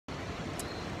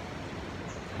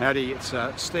Howdy, it's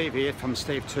Steve here from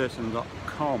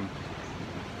steveturton.com.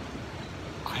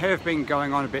 I have been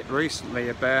going on a bit recently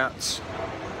about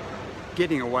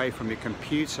getting away from your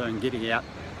computer and getting out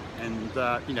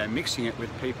and mixing it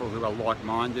with people who are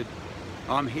like-minded.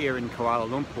 I'm here in Kuala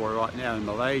Lumpur right now in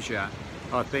Malaysia.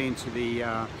 I've been to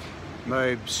the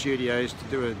Mobe Studios to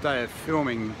do a day of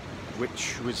filming,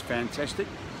 which was fantastic.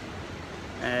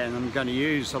 And I'm going to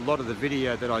use a lot of the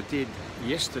video that I did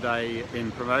yesterday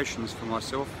in promotions for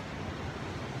myself.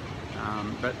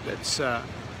 But it's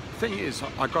thing is,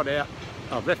 I got out,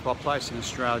 I've left my place in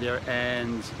Australia,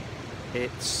 and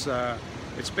it's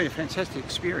been a fantastic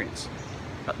experience.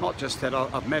 But not just that,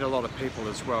 I've met a lot of people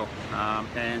as well,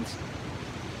 and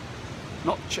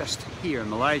not just here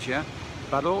in Malaysia,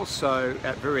 but also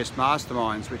at various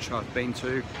masterminds which I've been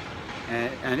to.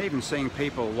 And even seeing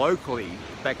people locally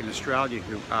back in Australia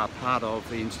who are part of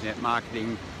the internet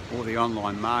marketing or the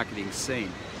online marketing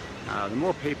scene. The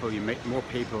more people you meet, the more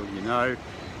people you know,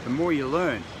 the more you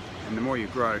learn and the more you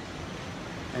grow.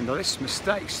 And the less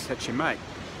mistakes that you make.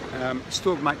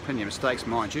 Still make plenty of mistakes,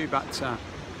 mind you, but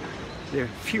they're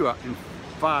fewer and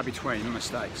far between the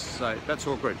mistakes. So that's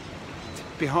all good.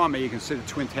 Behind me you can see the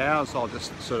Twin Towers. I'll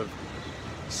just sort of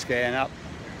scan up.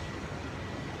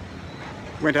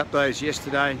 Went up those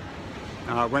yesterday.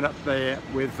 Went up there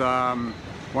with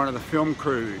one of the film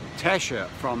crew, Tasha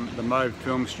from the Mobe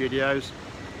Film Studios.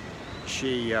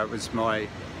 She was my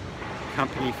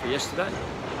company for yesterday,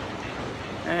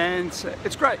 and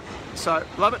it's great. So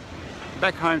love it.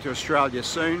 Back home to Australia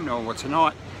soon, or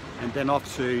tonight, and then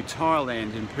off to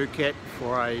Thailand in Phuket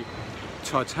for a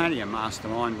titanium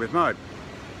mastermind with Mobe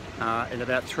in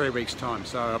about 3 weeks' time.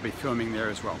 So I'll be filming there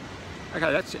as well.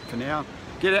 Okay, that's it for now.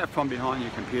 Get out from behind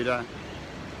your computer,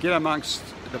 get amongst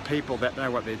the people that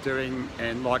know what they're doing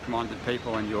and like-minded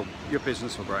people, and your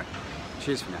business will grow.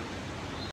 Cheers for now.